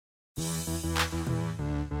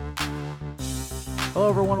Hello,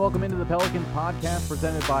 everyone. Welcome into the Pelicans podcast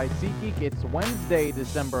presented by SeatGeek. It's Wednesday,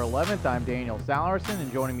 December 11th. I'm Daniel Salerson, and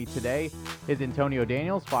joining me today is Antonio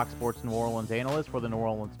Daniels, Fox Sports New Orleans analyst for the New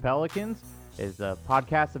Orleans Pelicans. It's a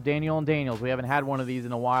podcast of Daniel and Daniels. We haven't had one of these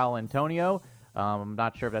in a while, Antonio. I'm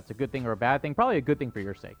not sure if that's a good thing or a bad thing. Probably a good thing for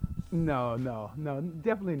your sake. No,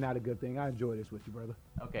 definitely not a good thing. I enjoy this with you, brother.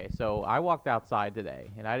 Okay, so I walked outside today,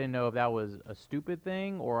 and I didn't know if that was a stupid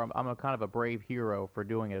thing or I'm a kind of a brave hero for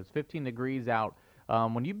doing it. It's 15 degrees out.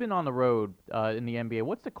 When you've been on the road in the NBA,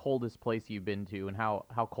 what's the coldest place you've been to, and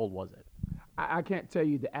how cold was it? I can't tell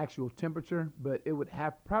you the actual temperature, but it would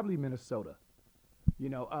have probably Minnesota. You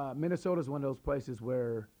know, Minnesota's one of those places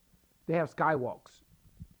where they have skywalks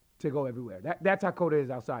to go everywhere. That's how cold it is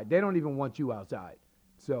outside. They don't even want you outside.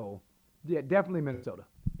 So, yeah, definitely Minnesota.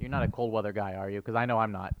 You're not a cold weather guy, are you? Because I know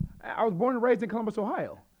I'm not. I was born and raised in Columbus,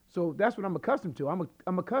 Ohio. So that's what I'm accustomed to.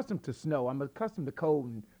 I'm accustomed to snow. I'm accustomed to cold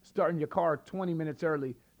and starting your car 20 minutes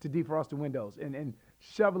early to defrost the windows and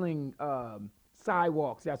shoveling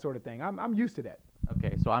sidewalks, that sort of thing. I'm used to that.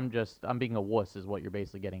 Okay, so I'm being a wuss is what you're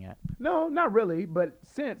basically getting at. No, not really. But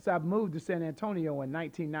since I've moved to San Antonio in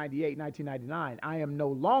 1998, 1999, I am no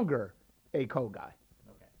longer a cold guy.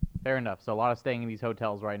 Okay, fair enough. So a lot of staying in these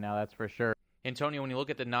hotels right now, that's for sure. Antonio, when you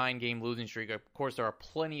look at the 9-game losing streak, of course, there are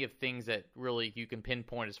plenty of things that really you can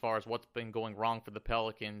pinpoint as far as what's been going wrong for the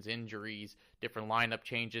Pelicans, injuries, different lineup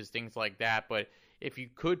changes, things like that. But if you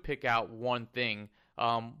could pick out one thing,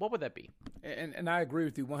 what would that be? And I agree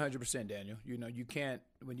with you 100%, Daniel. You know, you can't,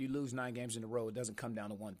 when you lose 9 games in a row, it doesn't come down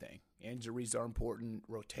to one thing. Injuries are important,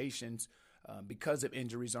 rotations because of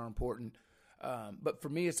injuries are important. But for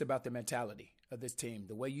me, it's about the mentality of this team,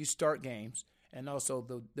 the way you start games, and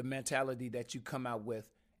also the mentality that you come out with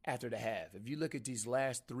after the half. If you look at these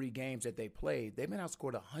last 3 games that they played, they've been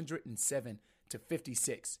outscored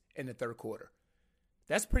 107-56 in the third quarter.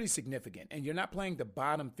 That's pretty significant. And you're not playing the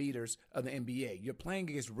bottom feeders of the NBA. You're playing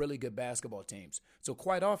against really good basketball teams. So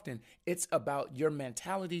quite often, it's about your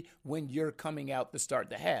mentality when you're coming out to start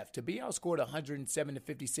the half. To be outscored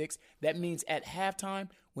 107-56, that means at halftime,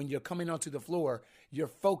 when you're coming onto the floor, your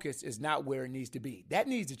focus is not where it needs to be. That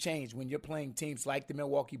needs to change when you're playing teams like the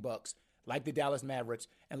Milwaukee Bucks, like the Dallas Mavericks,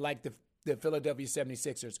 and like the Philadelphia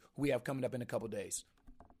 76ers, who we have coming up in a couple days.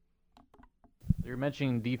 You're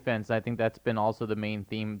mentioning defense. I think that's been also the main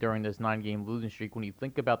theme during this 9-game losing streak. When you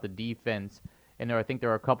think about the defense, and I think there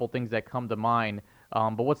are a couple things that come to mind,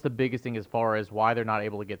 but what's the biggest thing as far as why they're not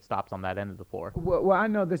able to get stops on that end of the floor? Well, I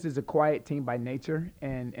know this is a quiet team by nature,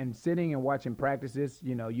 and sitting and watching practices,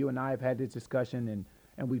 you know, you and I have had this discussion,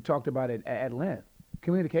 and we've talked about it at length.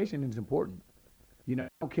 Communication is important. You know, I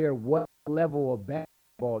don't care what level of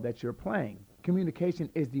basketball that you're playing. Communication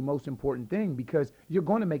is the most important thing because you're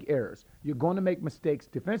going to make errors. You're going to make mistakes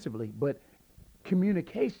defensively, but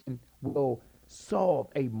communication will solve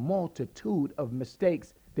a multitude of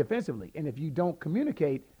mistakes defensively. And if you don't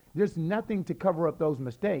communicate, there's nothing to cover up those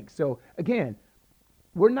mistakes. So, again,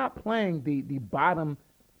 we're not playing the bottom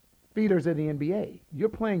feeders of the NBA. You're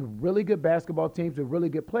playing really good basketball teams with really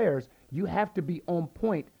good players. You have to be on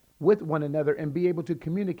point with one another and be able to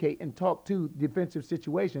communicate and talk to defensive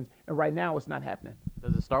situations. And right now, it's not happening.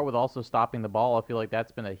 Does it start with also stopping the ball? I feel like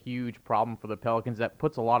that's been a huge problem for the Pelicans. That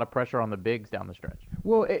puts a lot of pressure on the bigs down the stretch.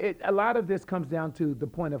 Well, a lot of this comes down to the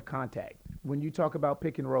point of contact. When you talk about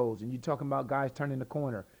pick and rolls and you're talking about guys turning the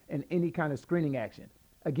corner and any kind of screening action,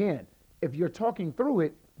 again, if you're talking through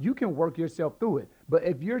it, you can work yourself through it. But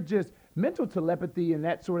if you're just mental telepathy and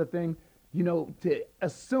that sort of thing, you know, to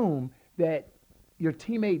assume that your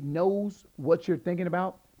teammate knows what you're thinking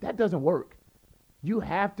about, that doesn't work. You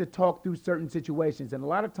have to talk through certain situations. And a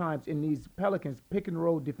lot of times in these Pelicans pick and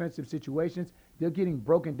roll defensive situations, they're getting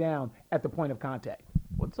broken down at the point of contact.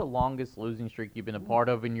 What's the longest losing streak you've been a part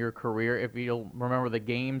of in your career? If you'll remember the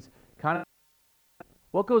games, kind of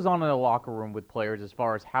what goes on in the locker room with players as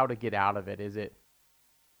far as how to get out of it? Is it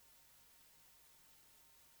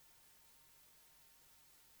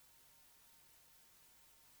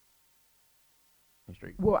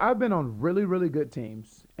streak? Well, I've been on really, really good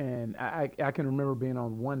teams, and I can remember being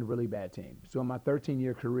on one really bad team. So in my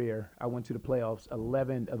 13-year career, I went to the playoffs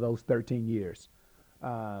 11 of those 13 years.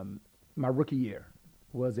 My rookie year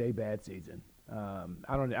was a bad season.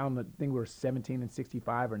 I don't think we were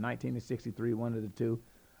 17-65 or 19-63, one of the two.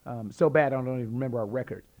 So bad I don't even remember our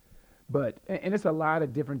record. But and it's a lot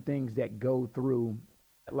of different things that go through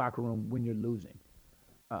that locker room when you're losing.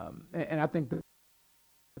 And I think the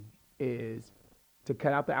is to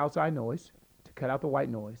cut out the outside noise, to cut out the white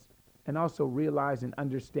noise, and also realize and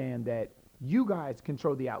understand that you guys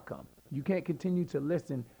control the outcome. You can't continue to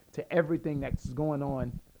listen to everything that's going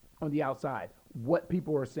on the outside. what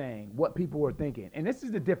people are saying, what people are thinking. And this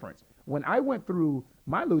is the difference. When I went through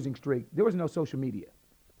my losing streak, there was no social media.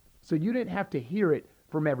 So you didn't have to hear it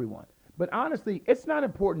from everyone. But honestly, it's not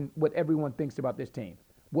important what everyone thinks about this team.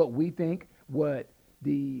 What we think, what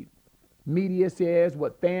the media says,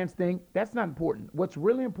 what fans think, that's not important. What's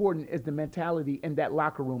really important is the mentality in that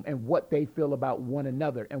locker room and what they feel about one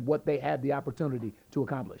another and what they had the opportunity to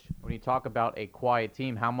accomplish. When you talk about a quiet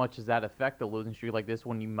team, how much does that affect a losing streak like this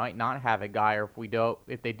when you might not have a guy, or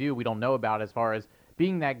if they do, we don't know about, as far as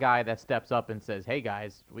being that guy that steps up and says, hey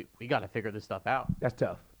guys, we got to figure this stuff out? That's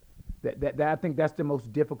tough. That I think that's the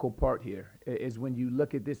most difficult part here, is when you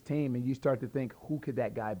look at this team and you start to think, who could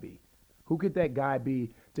that guy be? Who could that guy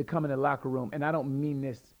be to come in the locker room? And I don't mean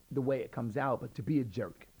this the way it comes out, but to be a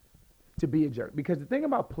jerk. To be a jerk. Because the thing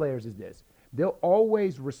about players is this. They'll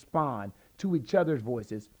always respond to each other's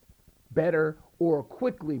voices better or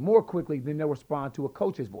more quickly than they'll respond to a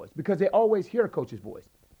coach's voice, because they always hear a coach's voice.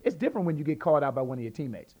 It's different when you get called out by one of your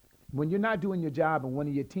teammates. When you're not doing your job and one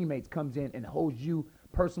of your teammates comes in and holds you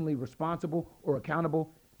personally responsible or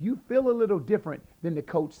accountable, you feel a little different than the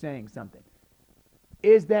coach saying something.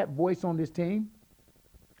 Is that voice on this team?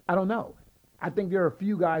 I don't know. I think there are a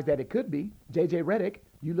few guys that it could be. J.J. Redick,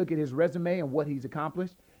 you look at his resume and what he's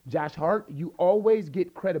accomplished. Josh Hart, you always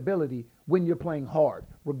get credibility when you're playing hard,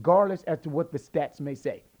 regardless as to what the stats may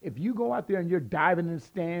say. If you go out there and you're diving in the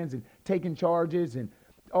stands and taking charges and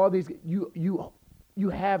all these, you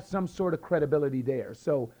have some sort of credibility there.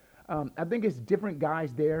 So I think it's different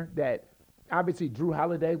guys there. That obviously Drew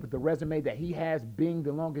Holiday, with the resume that he has, being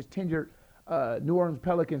the longest tenured New Orleans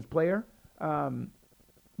Pelicans player.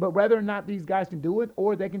 But whether or not these guys can do it,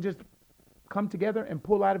 or they can just come together and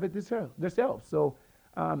pull out of it themselves. So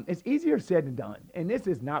it's easier said than done. And this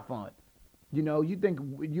is not fun. You know, you think,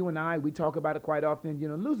 you and I, we talk about it quite often, you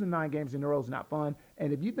know, losing 9 games in a row is not fun.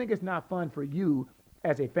 And if you think it's not fun for you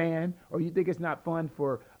as a fan, or you think it's not fun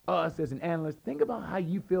for us as an analyst, think about how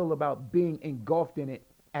you feel about being engulfed in it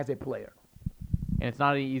as a player. And it's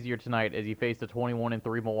not any easier tonight as you face the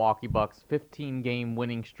 21-3 Milwaukee Bucks, 15-game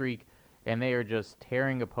winning streak, and they are just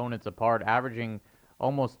tearing opponents apart,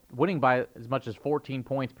 winning by as much as 14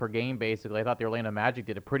 points per game, basically. I thought the Orlando Magic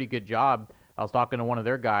did a pretty good job. I was talking to one of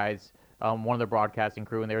their guys, one of their broadcasting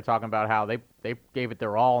crew, and they were talking about how they gave it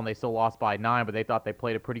their all, and they still lost by 9, but they thought they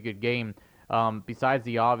played a pretty good game. Besides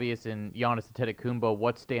the obvious and Giannis Antetokounmpo,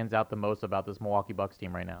 what stands out the most about this Milwaukee Bucks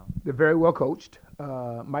team right now? They're very well coached.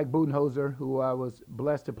 Mike Budenholzer, who I was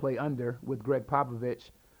blessed to play under with Greg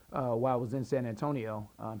Popovich while I was in San Antonio,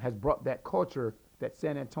 has brought that culture, that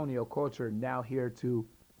San Antonio culture, now here to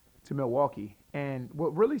Milwaukee. And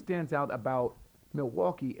what really stands out about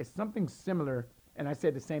Milwaukee is something similar, and I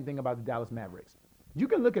said the same thing about the Dallas Mavericks. You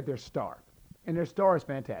can look at their star, and their star is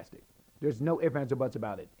fantastic. There's no ifs, ands, or buts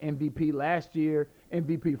about it. MVP last year,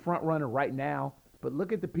 MVP frontrunner right now. But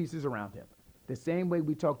look at the pieces around him. The same way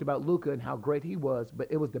we talked about Luka and how great he was, but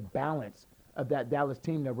it was the balance of that Dallas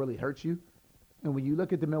team that really hurts you. And when you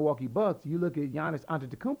look at the Milwaukee Bucks, you look at Giannis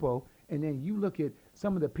Antetokounmpo, and then you look at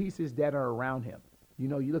some of the pieces that are around him. You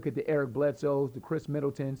know, you look at the Eric Bledsoes, the Chris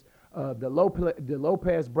Middletons, the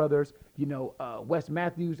Lopez brothers, Wes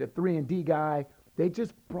Matthews, a 3-and-D guy. They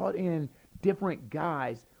just brought in different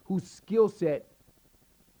guys whose skill set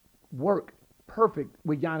work perfect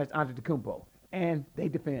with Giannis Antetokounmpo, and they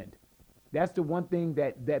defend. That's the one thing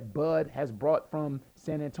that Bud has brought from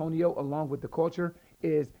San Antonio, along with the culture,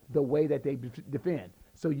 is the way that they defend.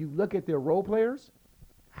 So you look at their role players,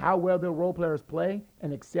 how well their role players play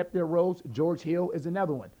and accept their roles. George Hill is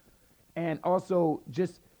another one. And also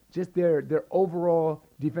just their overall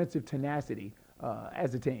defensive tenacity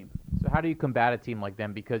as a team. So how do you combat a team like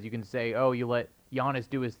them? Because you can say, oh, you let Giannis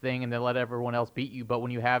do his thing and then let everyone else beat you. But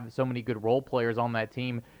when you have so many good role players on that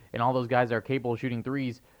team and all those guys that are capable of shooting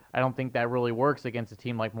threes, I don't think that really works against a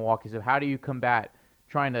team like Milwaukee. So how do you combat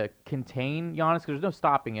trying to contain Giannis? Because there's no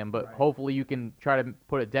stopping him, but hopefully you can try to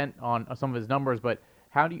put a dent on some of his numbers. But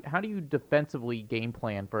how do you defensively game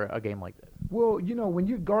plan for a game like this? Well, when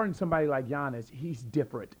you're guarding somebody like Giannis, he's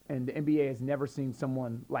different. And the NBA has never seen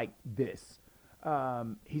someone like this.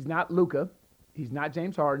 He's not Luka. He's not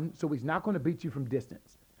James Harden, so he's not going to beat you from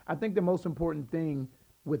distance. I think the most important thing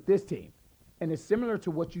with this team, and it's similar to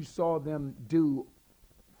what you saw them do,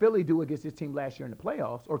 Philly do against this team last year in the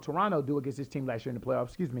playoffs, or Toronto do against this team last year in the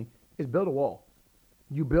playoffs, is build a wall.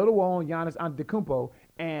 You build a wall on Giannis Antetokounmpo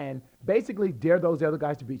and basically dare those other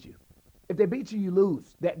guys to beat you. If they beat you, you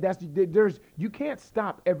lose. You can't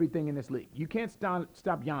stop everything in this league. You can't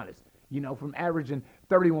stop Giannis, from averaging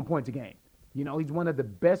 31 points a game. He's one of the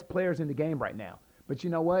best players in the game right now. But you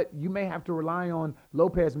know what? You may have to rely on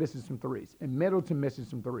Lopez missing some threes and Middleton missing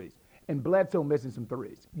some threes and Bledsoe missing some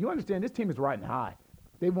threes. You understand this team is riding high.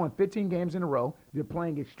 They've won 15 games in a row. They're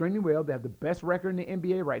playing extremely well. They have the best record in the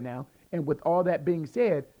NBA right now. And with all that being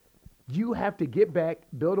said, you have to get back,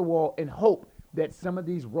 build a wall, and hope that some of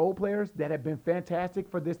these role players that have been fantastic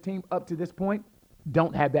for this team up to this point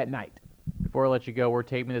don't have that night. Before I let you go, we're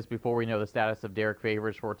taping this before we know the status of Derek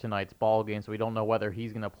Favors for tonight's ball game, so we don't know whether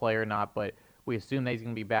he's going to play or not, but we assume that he's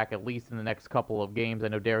going to be back at least in the next couple of games. I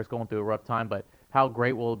know Derek's going through a rough time, but how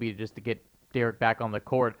great will it be just to get Derek back on the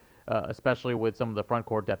court, especially with some of the front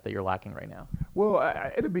court depth that you're lacking right now?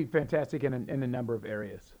 Well, it'll be fantastic in a number of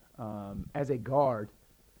areas. As a guard,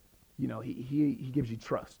 he gives you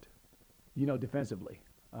trust, defensively.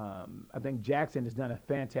 I think Jackson has done a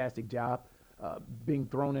fantastic job being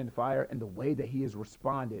thrown in the fire, and the way that he has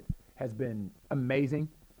responded has been amazing.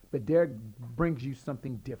 But Derek brings you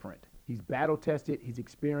something different. He's battle-tested, he's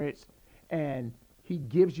experienced, and he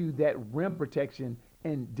gives you that rim protection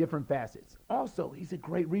in different facets. Also, he's a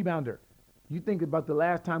great rebounder. You think about the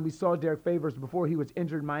last time we saw Derek Favors before he was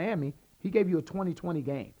injured in Miami, he gave you a 20-20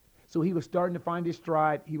 game. So he was starting to find his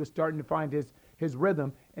stride, he was starting to find his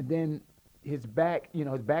rhythm, and then his back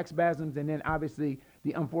spasms, and then obviously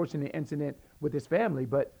the unfortunate incident with his family.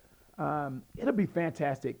 But it'll be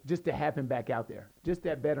fantastic just to have him back out there. Just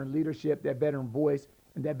that veteran leadership, that veteran voice,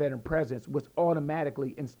 and that veteran presence, which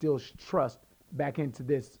automatically instills trust back into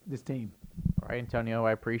this team. All right, Antonio,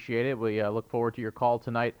 I appreciate it. We look forward to your call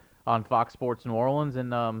tonight on Fox Sports New Orleans,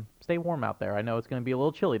 and stay warm out there. I know it's going to be a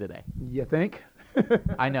little chilly today. You think?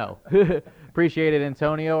 I know. Appreciate it,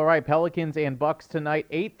 Antonio. All right, Pelicans and Bucks tonight,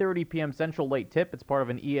 8:30 p.m. Central late tip. It's part of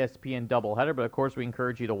an ESPN doubleheader, but of course we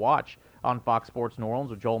encourage you to watch on Fox Sports New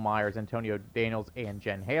Orleans with Joel Myers, Antonio Daniels, and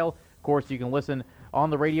Jen Hale. Of course, you can listen on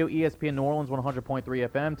the radio, ESPN New Orleans 100.3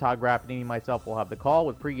 FM. Todd Graffinini and myself will have the call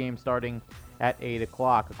with pregame starting at 8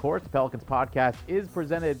 o'clock. Of course, the Pelicans podcast is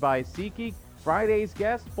presented by SeatGeek. Friday's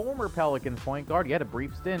guest, former Pelicans point guard, he had a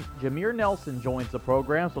brief stint. Jameer Nelson joins the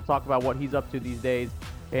program, so we'll talk about what he's up to these days.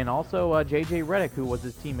 And also J.J. Redick, who was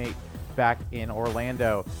his teammate back in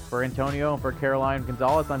Orlando. For Antonio and for Caroline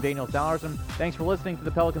Gonzalez, I'm Daniel Salerson. Thanks for listening to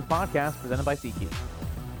the Pelicans podcast presented by SeatGeek.